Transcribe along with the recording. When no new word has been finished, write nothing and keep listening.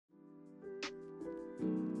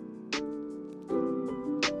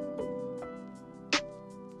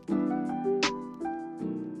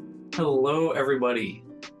Hello, everybody.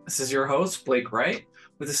 This is your host, Blake Wright,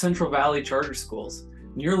 with the Central Valley Charter Schools,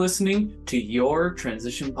 and you're listening to your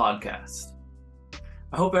Transition Podcast.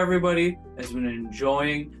 I hope everybody has been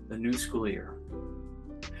enjoying the new school year.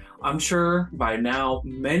 I'm sure by now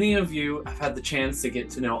many of you have had the chance to get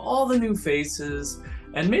to know all the new faces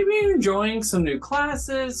and maybe enjoying some new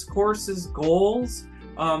classes, courses, goals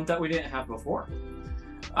that we didn't have before.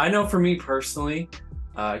 I know for me personally,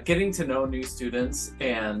 getting to know new students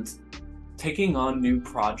and taking on new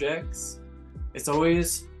projects, it's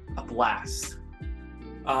always a blast.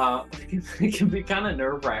 It can be kind of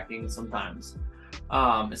nerve-wracking sometimes,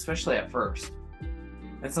 especially at first.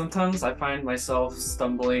 And sometimes I find myself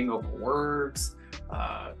stumbling over words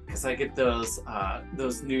because I get those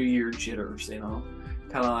New Year jitters, you know?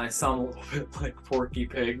 Kind of, I sound a little bit like Porky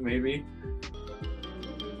Pig, maybe.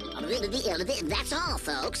 That's all,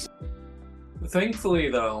 folks. Thankfully,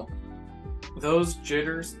 though, those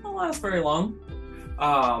jitters don't last very long.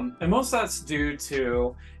 And most of that's due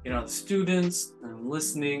to, the students and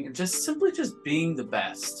listening and just simply being the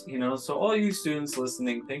best, So all you students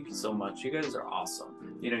listening, thank you so much. You guys are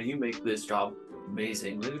awesome. You make this job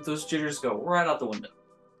amazing. Those jitters go right out the window.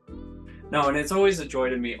 No, and it's always a joy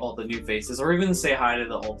to meet all the new faces or even say hi to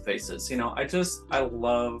the old faces. I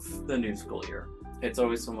love the new school year. It's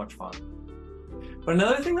always so much fun. But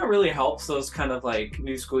another thing that really helps those kind of like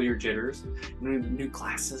new school year jitters, new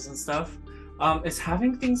classes and stuff, is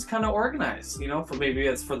having things kind of organized, for maybe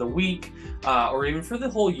it's for the week or even for the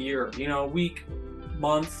whole year, week,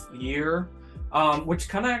 month, year, which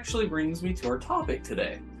kind of actually brings me to our topic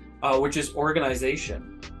today, which is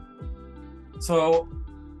organization. So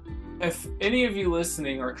if any of you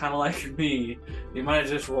listening are kind of like me, you might have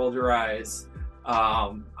just rolled your eyes.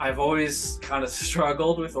 I've always kind of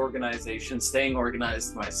struggled with organization, staying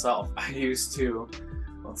organized myself. I used to,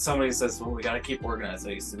 when somebody says, well, we got to keep organized,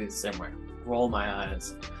 I used to be the same way, roll my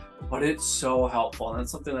eyes. But it's so helpful, and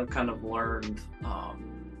that's something I've kind of learned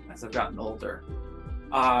as I've gotten older.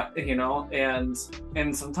 And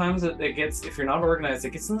sometimes it gets, if you're not organized, it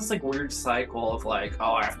gets in this like weird cycle of like,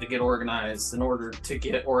 oh, I have to get organized in order to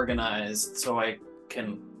get organized so I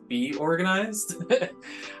can be organized.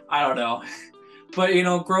 I don't know. But,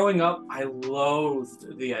 growing up, I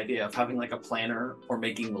loathed the idea of having like a planner or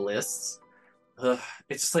making lists.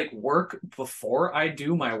 It's just like work before I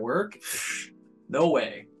do my work. No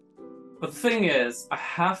way. But the thing is, I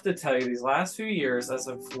have to tell you, these last few years, as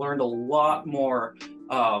I've learned a lot more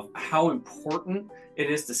of how important it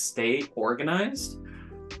is to stay organized,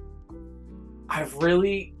 I've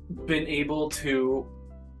really been able to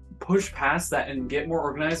push past that and get more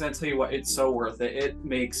organized. And I tell you what, it's so worth it. It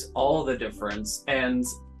makes all the difference, and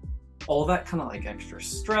all that kind of like extra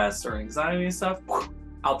stress or anxiety and stuff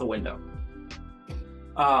out the window.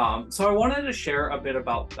 So I wanted to share a bit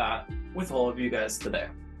about that with all of you guys today.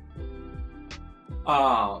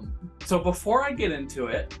 So before I get into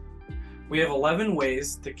it, we have 11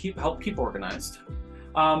 ways to help keep organized.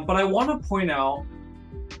 But I want to point out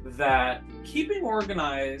that keeping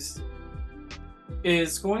organized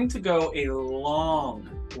is going to go a long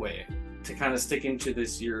way to kind of sticking to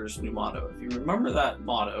this year's new motto. If you remember that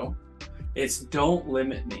motto, it's don't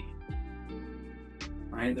limit me.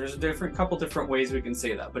 Right? There's a couple different ways we can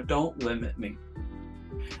say that, but don't limit me.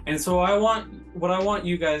 And so what I want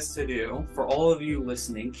you guys to do, for all of you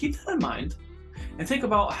listening, keep that in mind and think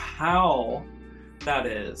about how that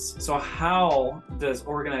is. So how does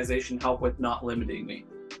organization help with not limiting me?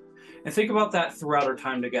 And think about that throughout our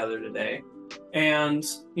time together today. And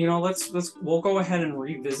we'll go ahead and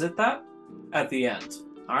revisit that at the end.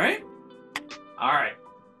 All right,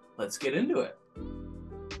 let's get into it.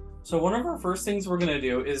 So one of our first things we're going to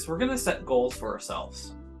do is we're going to set goals for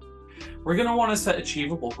ourselves. We're going to want to set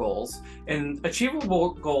achievable goals, and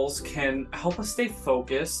achievable goals can help us stay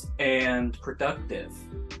focused and productive.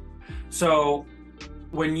 So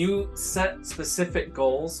when you set specific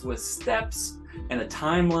goals with steps and a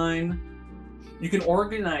timeline, you can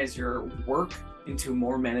organize your work into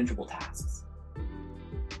more manageable tasks.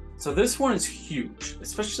 So this one is huge,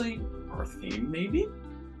 especially our theme, maybe?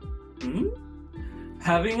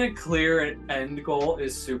 Having a clear end goal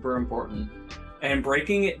is super important, and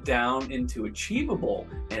breaking it down into achievable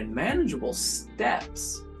and manageable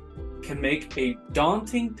steps can make a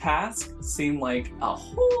daunting task seem like a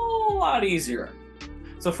whole lot easier.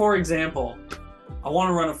 So for example, I want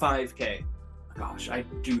to run a 5K. Gosh, I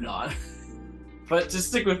do not. But just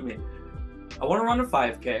stick with me. I want to run a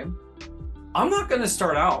 5K. I'm not going to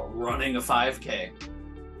start out running a 5K.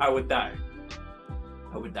 I would die.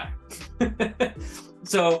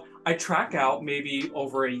 So I track out maybe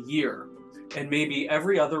over a year, and maybe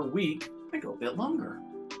every other week I go a bit longer.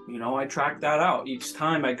 I track that out. Each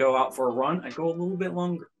time I go out for a run, I go a little bit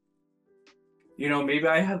longer. Maybe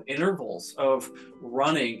I have intervals of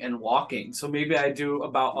running and walking. So maybe I do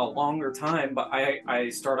about a longer time, but I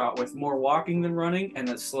start out with more walking than running, and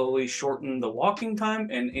then slowly shorten the walking time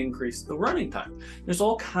and increase the running time. There's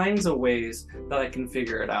all kinds of ways that I can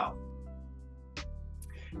figure it out.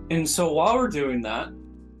 And so while we're doing that,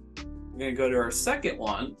 we're going to go to our second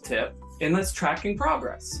tip, and that's tracking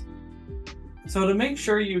progress. So to make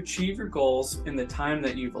sure you achieve your goals in the time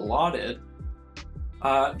that you've allotted,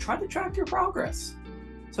 try to track your progress.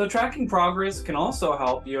 So tracking progress can also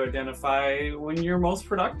help you identify when you're most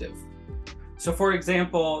productive. So for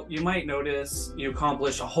example, you might notice you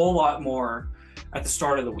accomplish a whole lot more at the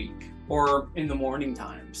start of the week or in the morning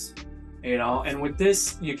times, and with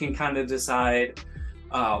this, you can kind of decide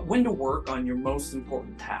when to work on your most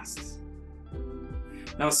important tasks.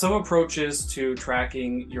 Now, some approaches to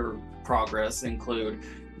tracking your progress include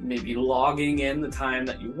maybe logging in the time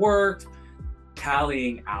that you worked,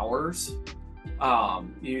 tallying hours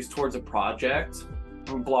used towards a project,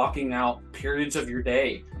 or blocking out periods of your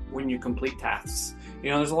day when you complete tasks.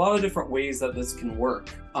 There's a lot of different ways that this can work.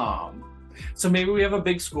 So maybe we have a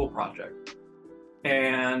big school project,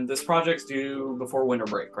 and this project's due before winter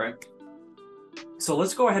break, right? So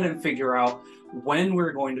let's go ahead and figure out when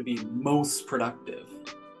we're going to be most productive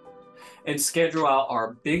and schedule out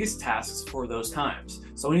our biggest tasks for those times.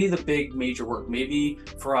 So we need the big major work. Maybe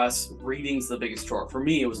for us, reading's the biggest chore. For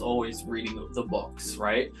me, it was always reading the books,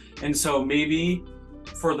 right? And so maybe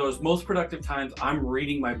for those most productive times, I'm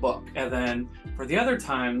reading my book. And then for the other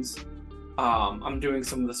times, I'm doing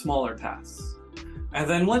some of the smaller tasks. And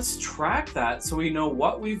then let's track that so we know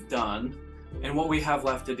what we've done and what we have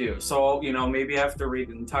left to do. So, maybe I have to read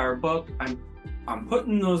an entire book. I'm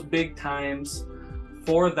putting those big times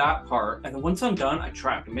for that part, and then once I'm done, I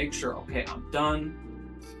track to make sure, okay, I'm done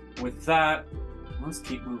with that. Let's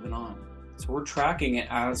keep moving on. So we're tracking it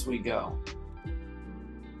as we go.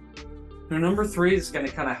 Now, number 3 is going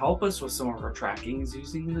to kind of help us with some of our tracking is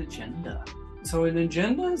using an agenda. So an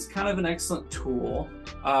agenda is kind of an excellent tool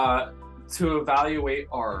to evaluate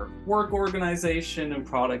our work organization and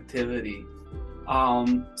productivity.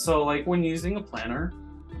 So like when using a planner,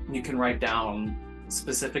 you can write down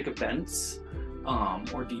specific events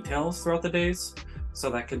or details throughout the days. So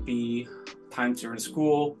that could be times you're in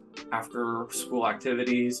school, after school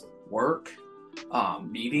activities, work,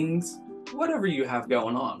 meetings, whatever you have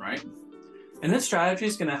going on, right? And this strategy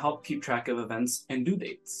is going to help keep track of events and due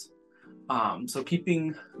dates. So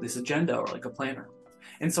keeping this agenda or like a planner.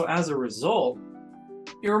 And so as a result,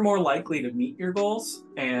 you're more likely to meet your goals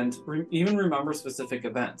and even remember specific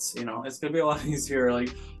events. It's going to be a lot easier.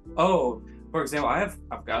 Like, oh, for example, I've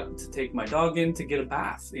got to take my dog in to get a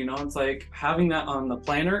bath. It's like having that on the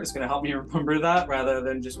planner is going to help me remember that rather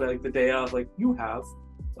than just like the day of, like, you have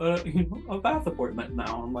a bath appointment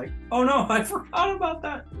now. I'm like, oh no, I forgot about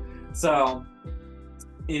that. So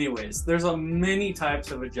anyways, there's many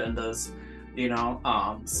types of agendas.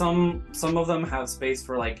 Some of them have space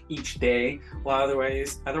for like each day, while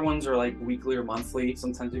other ones are like weekly or monthly.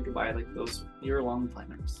 Sometimes you could buy like those year-long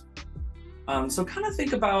planners. So kind of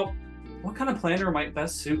think about what kind of planner might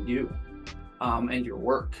best suit you and your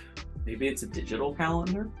work. Maybe it's a digital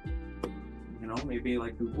calendar, maybe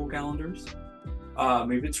like Google calendars.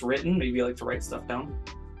 Maybe it's written, maybe you like to write stuff down.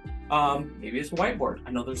 Maybe it's a whiteboard.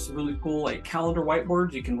 I know there's some really cool like calendar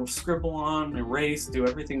whiteboards you can scribble on, erase, do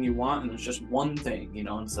everything you want, and there's just one thing,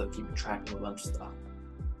 instead of keeping track of a bunch of stuff.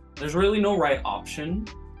 There's really no right option,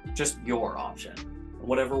 just your option,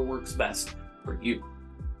 whatever works best for you.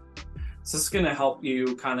 So this is going to help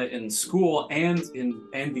you kind of in school and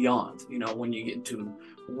beyond, when you get into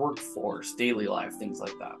workforce, daily life, things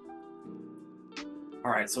like that.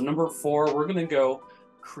 All right, so number 4, we're going to go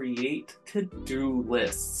create to-do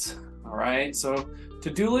lists. All right, so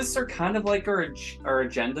to-do lists are kind of like our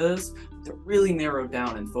agendas. They're really narrowed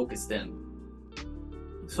down and focused in.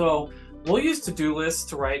 So we'll use to-do lists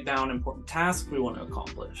to write down important tasks we want to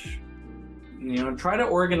accomplish. Try to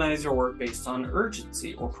organize your work based on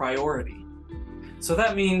urgency or priority. So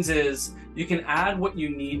that means is you can add what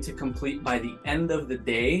you need to complete by the end of the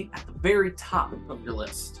day at the very top of your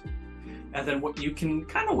list. And then what you can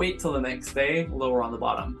kind of wait till the next day, lower on the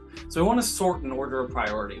bottom. So we want to sort in order of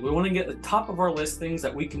priority. We want to get the top of our list things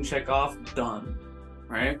that we can check off done,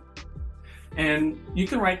 right? And you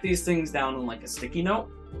can write these things down in like a sticky note,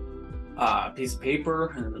 a piece of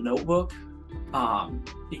paper, and a notebook.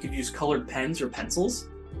 You could use colored pens or pencils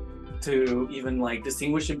to even like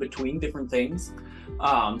distinguish in between different things.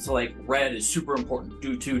 So like red is super important,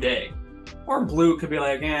 due today. Or blue could be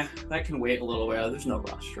like, that can wait a little while, there's no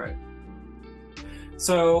rush, right?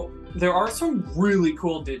 So there are some really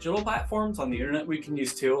cool digital platforms on the internet we can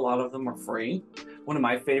use too. A lot of them are free. One of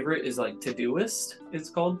my favorite is like Todoist. It's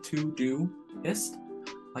called Todoist,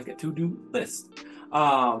 like a to-do list.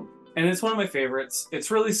 And it's one of my favorites. It's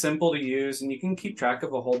really simple to use, and you can keep track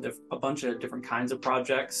of a bunch of different kinds of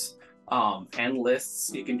projects and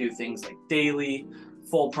lists. You can do things like daily,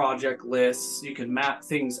 full project lists. You can map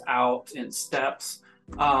things out in steps.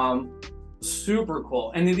 Super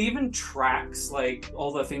cool. And it even tracks like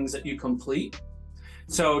all the things that you complete.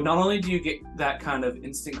 So not only do you get that kind of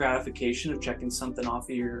instant gratification of checking something off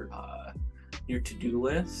of your to-do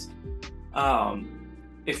list,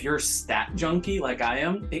 if you're stat junkie like I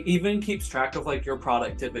am, it even keeps track of like your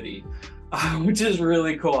productivity, which is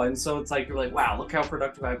really cool. And so it's like you're like, wow, look how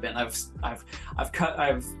productive I've been.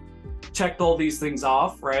 I've checked all these things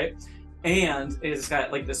off, right? And it's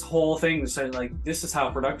got like this whole thing saying like, this is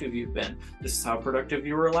how productive you've been. This is how productive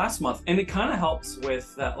you were last month. And it kind of helps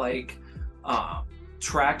with that like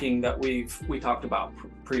tracking that we talked about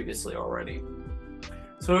previously already.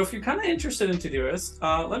 So if you're kind of interested in Todoist,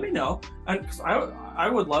 let me know. And I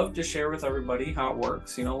would love to share with everybody how it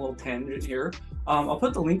works, you know, a little tangent here. I'll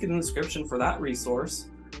put the link in the description for that resource.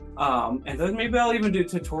 And then maybe I'll even do a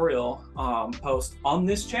tutorial post on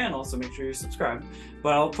this channel, so make sure you're subscribed.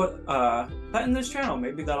 But I'll put that in this channel.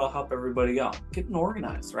 Maybe that'll help everybody out. Getting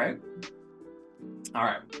organized, right? All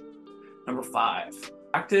right. Number 5,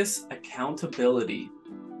 practice accountability.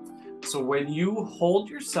 So when you hold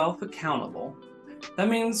yourself accountable, that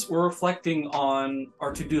means we're reflecting on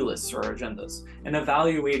our to-do lists or our agendas and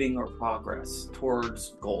evaluating our progress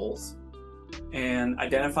towards goals and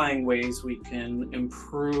identifying ways we can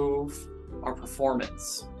improve our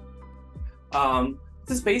performance.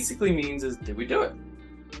 This basically means is, did we do it?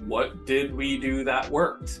 What did we do that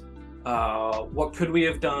worked? What could we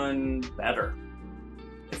have done better?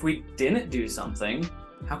 If we didn't do something,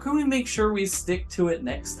 how can we make sure we stick to it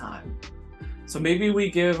next time? So maybe we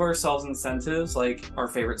give ourselves incentives like our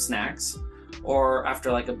favorite snacks, or after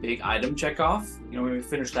like a big item check off, you know, when we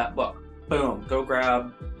finish that book, boom, go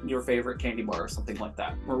grab your favorite candy bar or something like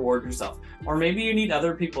that. Reward yourself. Or maybe you need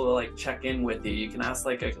other people to like check in with you. You can ask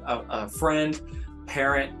like a friend,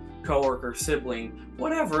 parent, coworker, sibling,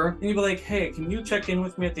 whatever, and you'd be like, hey, can you check in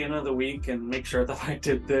with me at the end of the week and make sure that I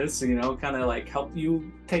did this, you know, kind of like help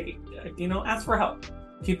you take it, you know, ask for help,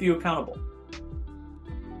 keep you accountable.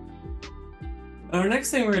 And our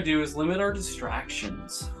next thing we're going to do is limit our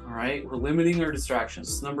distractions. All right, we're limiting our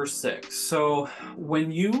distractions. Number 6. So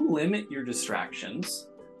when you limit your distractions,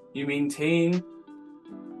 you maintain.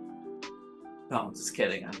 No, I'm just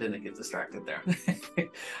kidding. I didn't get distracted there.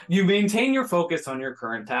 You maintain your focus on your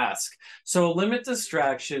current task. So limit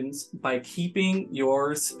distractions by keeping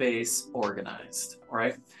your space organized. All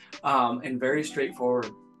right, and very straightforward.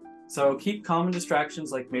 So keep common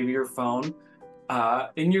distractions like maybe your phone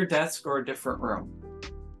in your desk or a different room.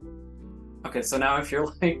 Okay, so now if you're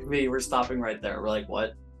like me, we're stopping right there. We're like,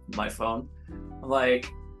 what? My phone?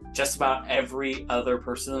 Like, just about every other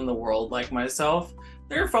person in the world like myself,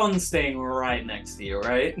 their phone's staying right next to you,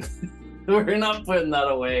 right? We're not putting that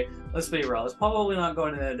away. Let's be real. It's probably not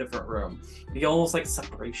going in a different room. You get almost like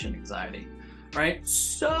separation anxiety, right?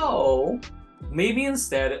 So maybe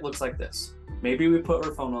instead it looks like this. Maybe we put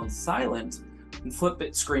our phone on silent and flip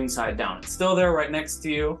it screen side down. It's still there right next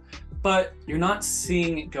to you, but you're not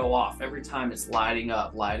seeing it go off every time it's lighting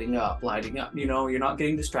up, lighting up, lighting up. You know, you're not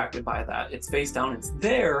getting distracted by that. It's face down, it's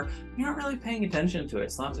there. You're not really paying attention to it.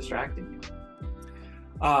 It's not distracting you.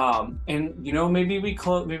 And you know, maybe we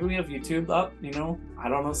have YouTube up, you know, I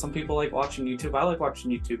don't know. Some people like watching YouTube. I like watching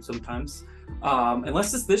YouTube sometimes.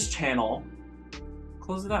 Unless it's this channel,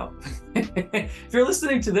 close it out. If you're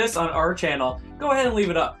listening to this on our channel, go ahead and leave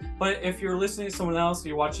it up. But if you're listening to someone else,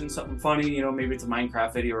 you're watching something funny, you know, maybe it's a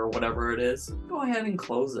Minecraft video or whatever it is, go ahead and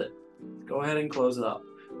close it. Go ahead and close it up.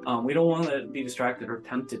 We don't want to be distracted or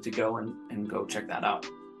tempted to go and go check that out.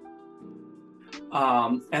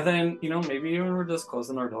 And then, you know, maybe we're just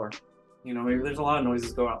closing our door. You know, maybe there's a lot of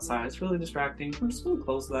noises going outside. It's really distracting. We're just going to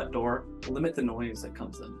close that door, limit the noise that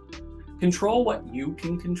comes in. Control what you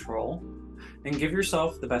can control, and give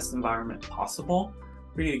yourself the best environment possible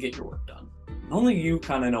for you to get your work done. And only you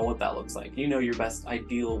kind of know what that looks like. You know your best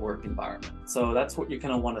ideal work environment. So that's what you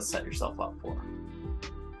kind of want to set yourself up for.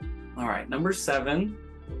 All right, number 7,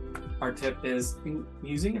 our tip is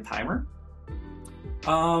using a timer.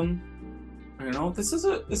 You know, this is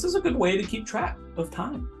a good way to keep track of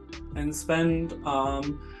time and spend.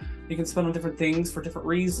 You can spend on different things for different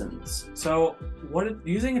reasons. So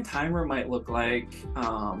using a timer might look like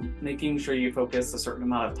making sure you focus a certain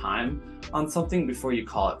amount of time on something before you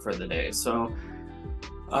call it for the day. So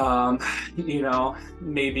Um, you know,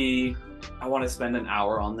 maybe I want to spend an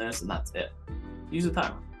hour on this and that's it. Use a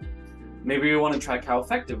timer. Maybe we want to track how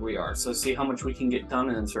effective we are, so see how much we can get done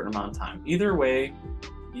in a certain amount of time. Either way,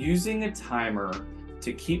 using a timer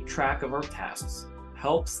to keep track of our tasks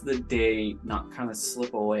helps the day not kind of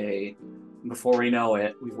slip away. Before we know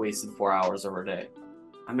it, we've wasted 4 hours of our day.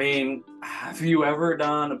 I mean, have you ever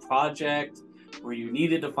done a project where you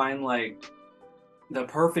needed to find like the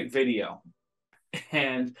perfect video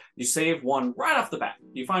and you save one right off the bat?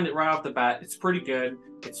 You find it right off the bat, it's pretty good,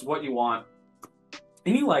 it's what you want,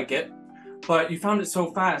 and you like it, but you found it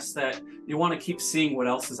so fast that you want to keep seeing what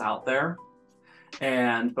else is out there.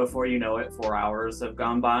 And before you know it, 4 hours have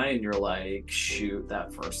gone by, and you're like, shoot,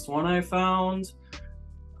 that first one I found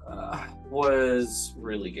was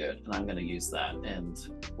really good, and I'm going to use that. And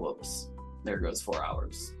whoops, there goes 4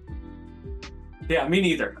 hours. Yeah, me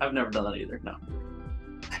neither. I've never done that either. No.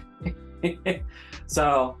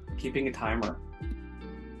 So, keeping a timer.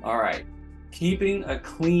 All right. Keeping a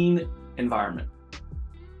clean environment.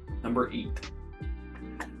 Number 8.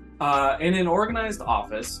 In an organized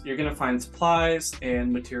office, you're going to find supplies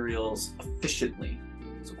and materials efficiently,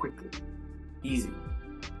 so quickly, easy.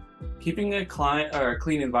 Keeping a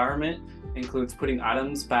clean environment includes putting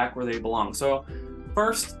items back where they belong. So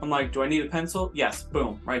first, I'm like, do I need a pencil? Yes,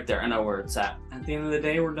 boom, right there. I know where it's at. At the end of the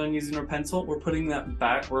day, we're done using our pencil. We're putting that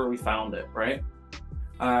back where we found it, right?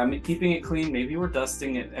 Keeping it clean, maybe we're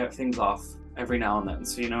dusting things off every now and then.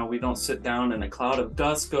 So, you know, we don't sit down and a cloud of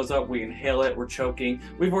dust goes up, we inhale it, we're choking.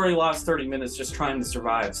 We've already lost 30 minutes just trying to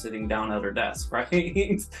survive sitting down at our desk, right?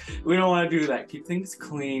 We don't want to do that. Keep things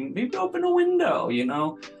clean. Maybe open a window, you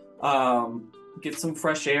know? Get some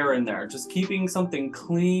fresh air in there. Just keeping something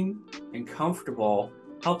clean and comfortable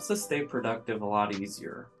helps us stay productive a lot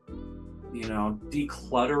easier. You know,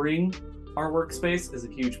 decluttering our workspace is a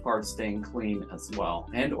huge part of staying clean as well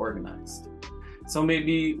and organized. So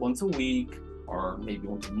maybe once a week or maybe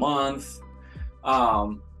once a month,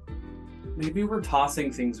 maybe we're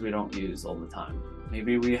tossing things we don't use all the time.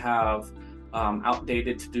 Maybe we have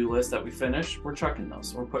outdated to-do lists that we finished. We're chucking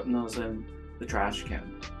those. We're putting those in the trash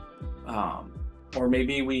can. Or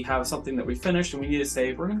maybe we have something that we finished and we need to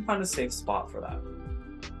save. We're going to find a safe spot for that.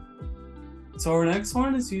 So our next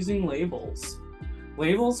one is using labels.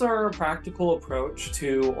 Labels are a practical approach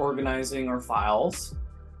to organizing our files,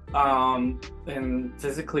 and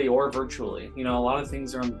physically or virtually. You know, a lot of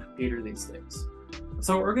things are on the computer these days.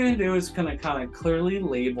 So what we're going to do is kind of clearly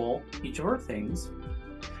label each of our things,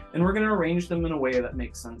 and we're going to arrange them in a way that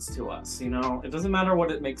makes sense to us. You know, it doesn't matter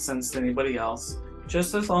what it makes sense to anybody else,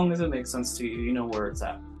 just as long as it makes sense to you, you know where it's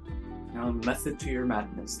at. You know, method to your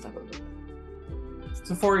madness type of thing.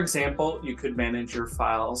 So for example, you could manage your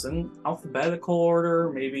files in alphabetical order,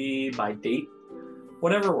 maybe by date,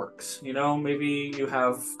 whatever works. You know, maybe you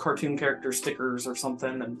have cartoon character stickers or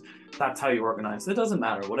something, and that's how you organize. It doesn't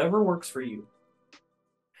matter, whatever works for you.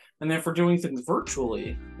 And then for doing things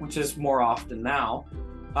virtually, which is more often now,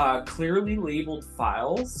 clearly labeled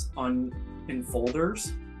files in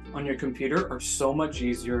folders on your computer are so much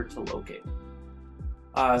easier to locate.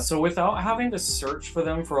 So without having to search for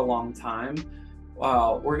them for a long time,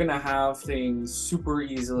 we're gonna have things super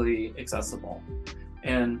easily accessible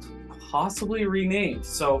and possibly renamed.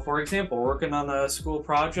 So for example, we're working on a school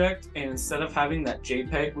project, and instead of having that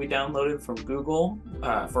JPEG we downloaded from Google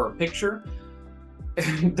for a picture,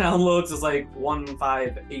 downloads is like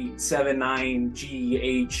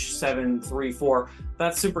 15879GH734.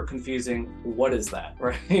 That's super confusing. What is that,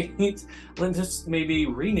 right? Let's just maybe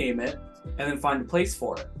rename it and then find a place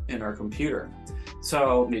for it in our computer.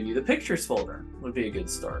 So maybe the pictures folder would be a good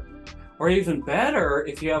start. Or even better,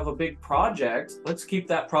 if you have a big project, let's keep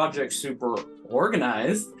that project super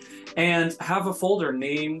organized and have a folder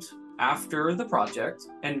named after the project.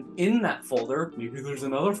 And in that folder, maybe there's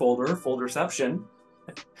another folder, Folderception,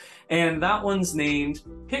 and that one's named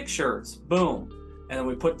Pictures. Boom. And then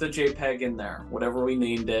we put the JPEG in there, whatever we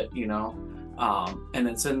named it, you know, and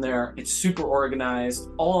it's in there. It's super organized,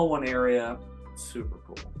 all in one area. Super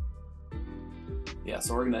cool.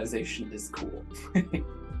 Yes, organization is cool.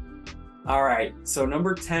 All right, so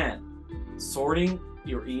number 10, sorting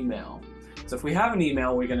your email. So if we have an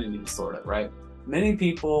email, we're gonna need to sort it, right? Many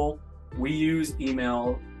people, we use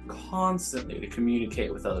email constantly to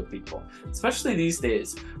communicate with other people, especially these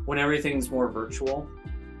days when everything's more virtual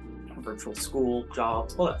school,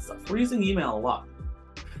 jobs, all that stuff. We're using email a lot.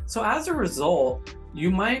 So as a result,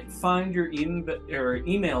 you might find your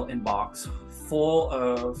email inbox full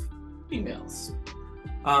of emails.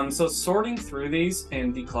 So sorting through these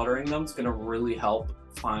and decluttering them is going to really help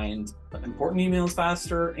find important emails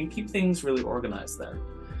faster and keep things really organized there.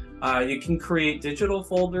 You can create digital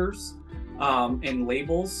folders and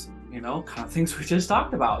labels, kind of things we just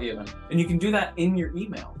talked about even. And you can do that in your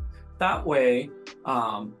email. That way,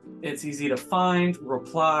 it's easy to find,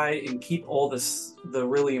 reply, and keep all the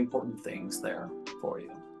really important things there for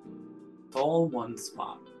you. It's all in one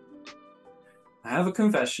spot. I have a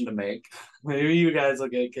confession to make. Maybe you guys will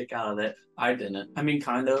get a kick out of it. I didn't. I mean,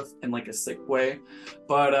 kind of, in like a sick way.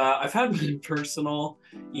 But I've had my personal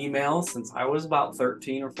email since I was about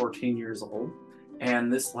 13 or 14 years old.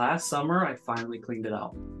 And this last summer, I finally cleaned it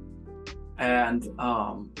out. And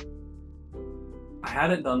I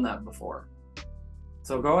hadn't done that before.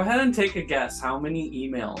 So go ahead and take a guess how many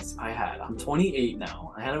emails I had. I'm 28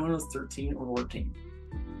 now. I had it when I was 13 or 14.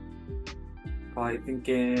 Probably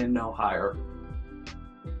thinking no, higher.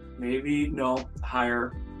 Maybe no,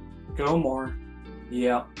 higher. Go more.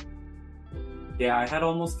 Yeah. Yeah, I had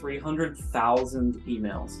almost 300,000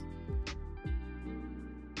 emails.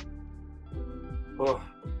 Oh.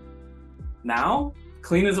 Now,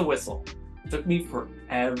 clean as a whistle. Took me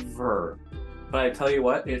forever. But I tell you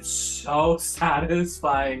what, it's so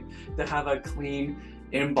satisfying to have a clean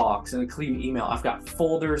inbox and a clean email. I've got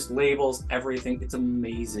folders, labels, everything. It's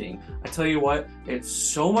amazing. I tell you what, it's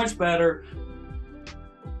so much better.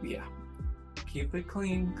 Yeah. Keep it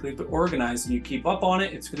clean, keep it organized, and you keep up on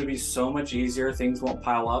it, it's going to be so much easier. Things won't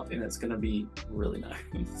pile up, and it's going to be really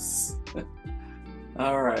nice.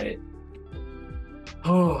 All right.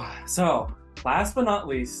 Oh, so last but not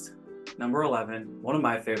least, number 11, one of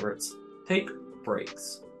my favorites, take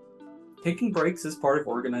breaks. Taking breaks is part of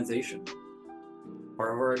organization,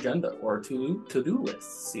 part of our agenda, or to-do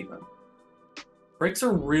lists even. Breaks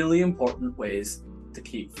are really important ways to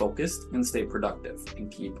keep focused and stay productive and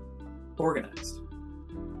keep organized.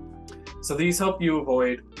 So these help you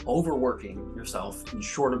avoid overworking yourself in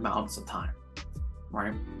short amounts of time,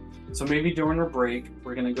 right? So maybe during a break,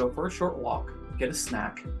 we're going to go for a short walk, get a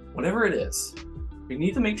snack, whatever it is. We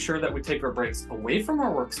need to make sure that we take our breaks away from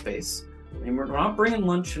our workspace. And we're not bringing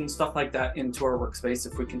lunch and stuff like that into our workspace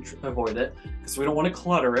if we can avoid it, because we don't want to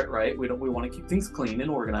clutter it, right? We want to keep things clean and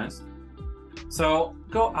organized. So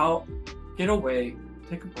go out, get away,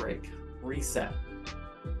 take a break, reset.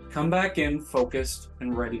 Come back in focused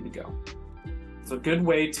and ready to go. It's a good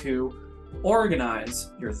way to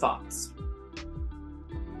organize your thoughts.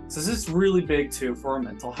 So this is really big too for our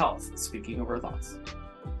mental health, speaking of our thoughts.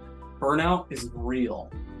 Burnout is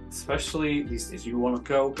real, especially these days. You want to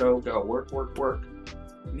go, work.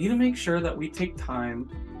 We need to make sure that we take time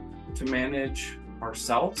to manage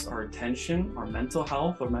ourselves, our attention, our mental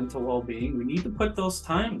health, our mental well-being. We need to put those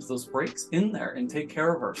times, those breaks in there and take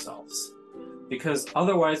care of ourselves, because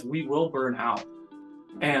otherwise we will burn out.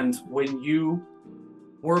 And when you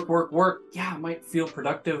work, yeah, it might feel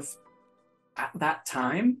productive at that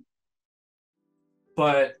time,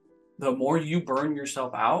 but the more you burn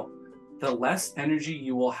yourself out, the less energy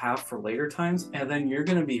you will have for later times, and then you're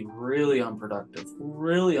going to be really unproductive,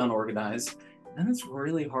 really unorganized, and then it's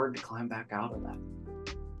really hard to climb back out of that.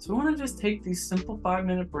 So we want to just take these simple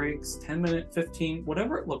 5-minute breaks, 10-minute, 15,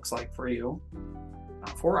 whatever it looks like for you,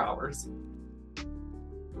 not 4 hours,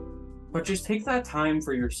 but just take that time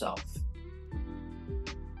for yourself.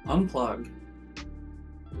 Unplug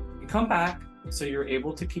and come back so you're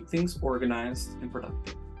able to keep things organized and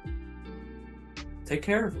productive. Take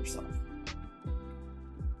care of yourself.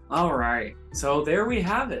 All right, so there we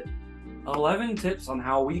have it. 11 tips on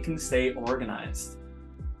how we can stay organized.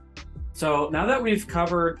 So now that we've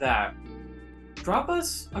covered that, drop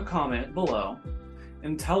us a comment below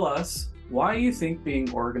and tell us why you think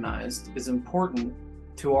being organized is important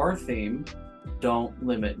to our theme, Don't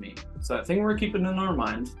Limit Me. So that thing we're keeping in our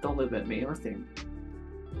mind, Don't Limit Me, our theme.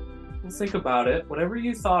 Let's think about it. Whatever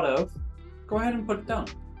you thought of, go ahead and put it down.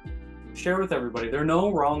 Share with everybody. There are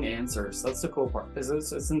no wrong answers. That's the cool part.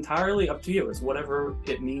 It's entirely up to you. It's whatever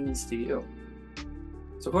it means to you.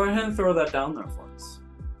 So go ahead and throw that down there for us.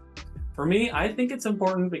 For me, I think it's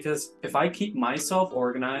important because if I keep myself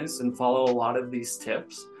organized and follow a lot of these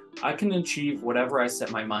tips, I can achieve whatever I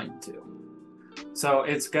set my mind to. So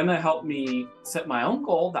it's going to help me set my own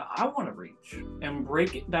goal that I want to reach and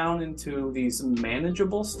break it down into these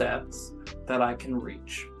manageable steps that I can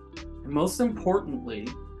reach. And most importantly,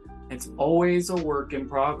 it's always a work in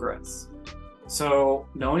progress. So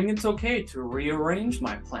knowing it's okay to rearrange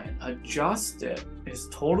my plan, adjust it, is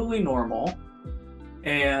totally normal.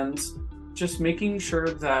 And just making sure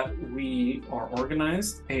that we are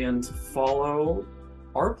organized and follow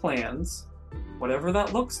our plans, whatever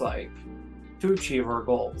that looks like, to achieve our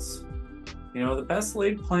goals. You know, the best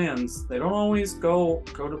laid plans, they don't always go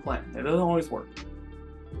to plan. It doesn't always work.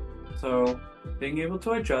 So being able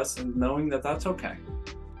to adjust and knowing that that's okay.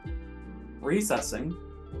 recessing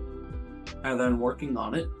and then working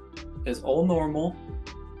on it is all normal,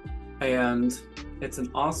 and it's an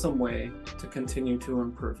awesome way to continue to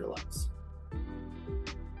improve your lives.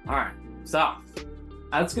 All right, so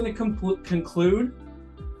that's going to conclude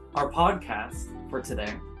our podcast for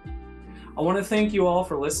today. I want to thank you all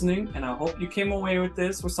for listening, and I hope you came away with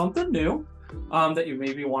this with something new that you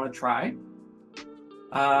maybe want to try,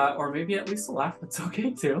 or maybe at least a laugh. It's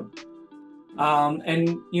okay too.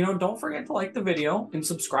 And don't forget to like the video and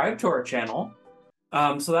subscribe to our channel,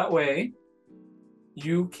 so that way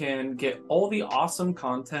you can get all the awesome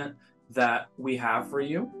content that we have for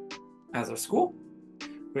you as a school.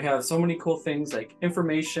 We have so many cool things like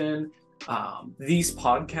information, these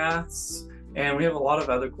podcasts, and we have a lot of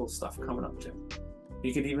other cool stuff coming up too.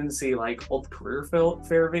 You could even see like old career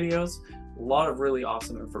fair videos, a lot of really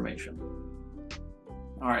awesome information.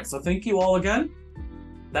 All right, so thank you all again.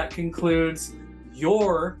 That concludes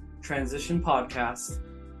your transition podcast,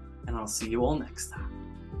 and I'll see you all next time.